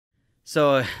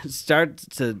So start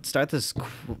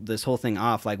this whole thing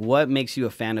off. Like, what makes you a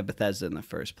fan of Bethesda in the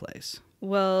first place?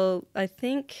 Well, I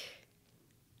think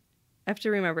I have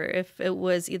to remember if it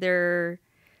was either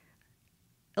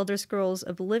Elder Scrolls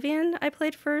Oblivion I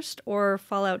played first or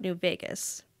Fallout New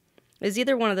Vegas. It was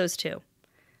either one of those two.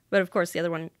 But of course the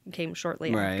other one came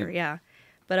shortly after, yeah.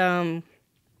 But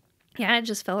yeah, I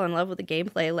just fell in love with the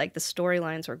gameplay. Like the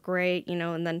storylines were great, you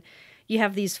know, and then you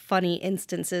have these funny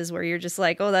instances where you're just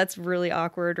like, oh, that's really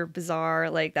awkward or bizarre.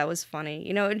 Like that was funny.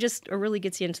 You know, it really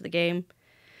gets you into the game.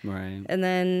 Right. And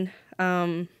then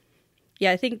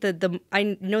yeah, I think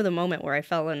I know the moment where I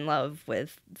fell in love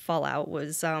with Fallout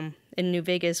was in New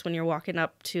Vegas when you're walking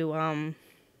up to I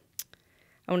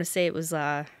want to say it was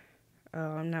now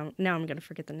I'm gonna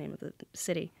forget the name of the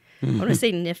city. I want to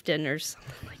say Nifton or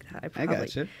something like that. I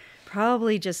gotcha.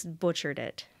 Probably just butchered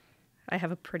it. I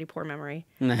have a pretty poor memory.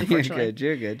 No, you're good.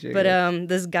 You're good. But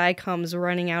this guy comes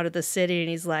running out of the city and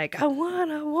he's like, I won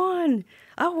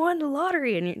the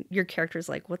lottery. And your character's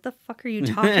like, what the fuck are you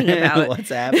talking about? What's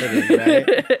happening,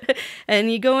 right?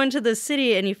 And you go into the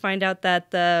city and you find out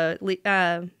that the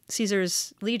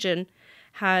Caesar's Legion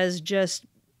has just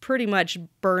pretty much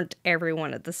burnt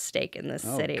everyone at the stake in this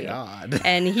city. Oh, God.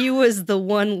 And he was the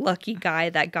one lucky guy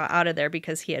that got out of there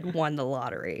because he had won the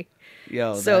lottery.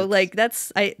 Yo, so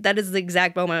that is the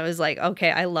exact moment I was like, okay,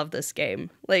 I love this game.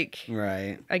 Like,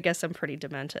 right. I guess I'm pretty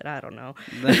demented. I don't know.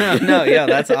 No, yeah,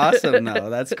 that's awesome though.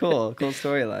 That's cool. Cool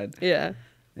storyline. Yeah.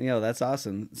 That's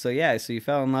awesome. So yeah, so you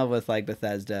fell in love with like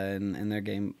Bethesda and their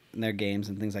games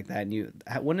and things like that. And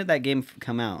when did that game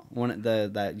come out?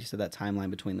 That you said that timeline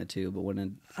between the two, but when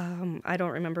did? I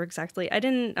don't remember exactly. I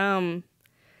didn't.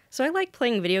 So I like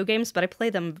playing video games, but I play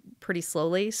them pretty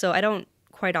slowly. So I don't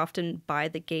quite often buy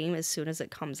the game as soon as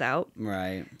it comes out.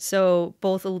 Right. So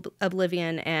both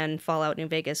Oblivion and Fallout New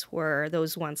Vegas were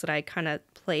those ones that I kind of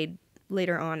played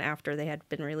later on after they had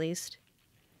been released.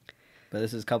 But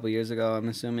this is a couple years ago, I'm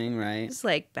assuming, right? It's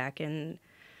like back in,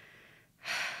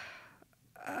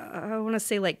 I want to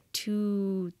say like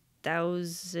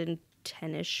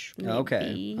 2010-ish,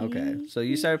 maybe. Okay. So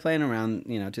you started playing around,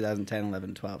 2010,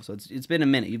 11, 12. So it's been a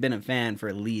minute. You've been a fan for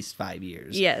at least 5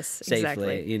 years. Yes, safely,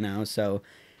 exactly. So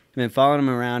you've been following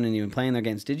them around and you've been playing their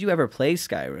games. Did you ever play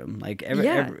Skyrim? Like,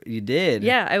 ever? You did?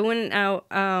 Yeah, I went out.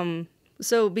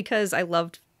 So because I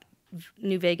loved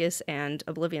New Vegas and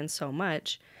Oblivion so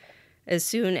much, as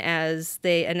soon as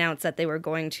they announced that they were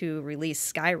going to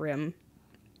release Skyrim,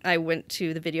 I went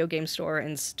to the video game store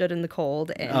and stood in the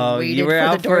cold and waited you were for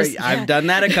out the doors. for it. I've done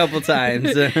that a couple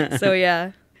times. So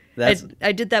yeah,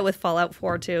 I did that with Fallout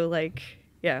 4 too. Like,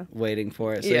 yeah, waiting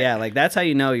for it. So yeah, like that's how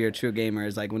you know you're a true gamer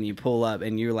is like when you pull up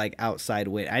and you're like outside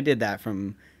waiting. I did that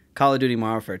from Call of Duty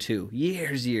Modern Warfare 2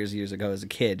 years ago as a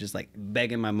kid, just like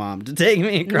begging my mom to take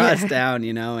me across town,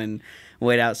 and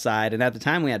wait outside. And at the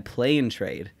time we had Play and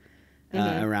Trade.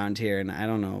 Around here, and I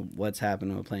don't know what's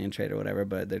happened with Play and Trade or whatever,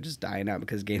 but they're just dying out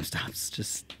because GameStop's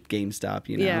just GameStop,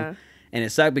 Yeah. And it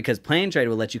sucked because Play and Trade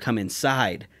would let you come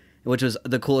inside, which was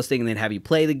the coolest thing. And they'd have you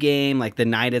play the game like the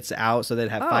night it's out, so they'd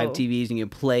have 5 TVs and you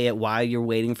play it while you're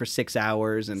waiting for 6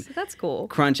 hours and so that's cool.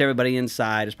 Crunch everybody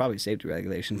inside. It's probably safety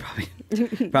regulation,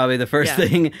 probably the first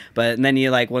thing. But and then you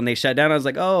like when they shut down, I was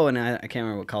like, oh, and I can't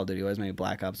remember what Call of Duty was, maybe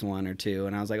Black Ops 1 or 2,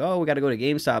 and I was like, oh, we got to go to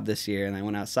GameStop this year, and I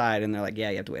went outside, and they're like,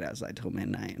 yeah, you have to wait outside till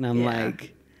midnight, and I'm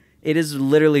like, it is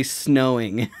literally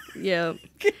snowing. Yeah,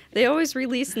 they always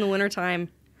release in the wintertime.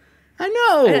 I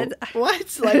know.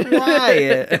 What? Like,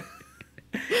 why?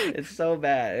 It's so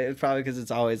bad. It's probably because it's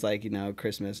always like,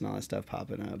 Christmas and all that stuff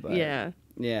popping up. But yeah,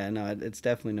 no, it's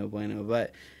definitely no bueno.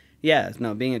 But yeah,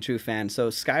 no, being a true fan. So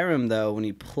Skyrim, though, when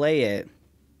you play it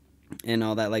and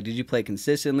all that, like, did you play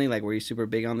consistently? Like, were you super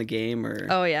big on the game? Or?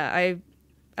 Oh, yeah.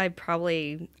 I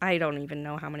don't even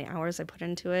know how many hours I put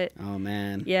into it. Oh,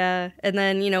 man. Yeah. And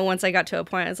then, once I got to a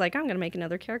point, I was like, I'm going to make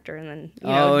another character. And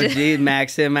then, geez,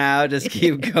 max him out. Just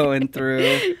keep going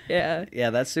through. Yeah. Yeah,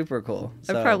 that's super cool.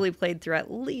 So, I've probably played through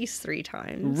at least 3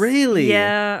 times. Really?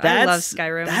 Yeah. I love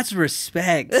Skyrim. That's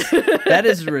respect. That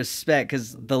is respect.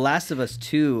 Because The Last of Us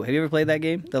 2, have you ever played that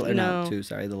game? No. 2,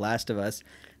 sorry. The Last of Us.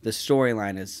 The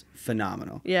storyline is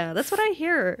phenomenal. Yeah, that's what I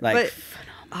hear. Like, phenomenal.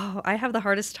 Oh, I have the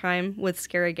hardest time with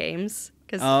scary games.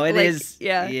 It is.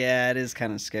 Yeah. Yeah, it is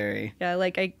kind of scary. Yeah,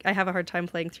 like I have a hard time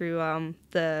playing through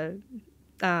the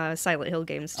Silent Hill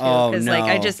games too. Oh, Because no.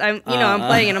 I'm I'm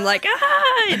playing and I'm like,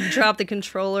 and drop the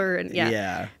controller and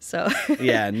Yeah. So.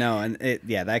 Yeah, no, and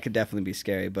that could definitely be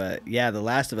scary. But yeah, The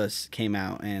Last of Us came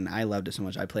out and I loved it so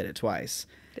much. I played it twice.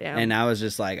 Damn. And I was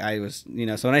just like, so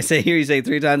when I say here you say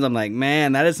 3 times, I'm like,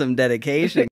 man, that is some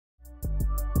dedication.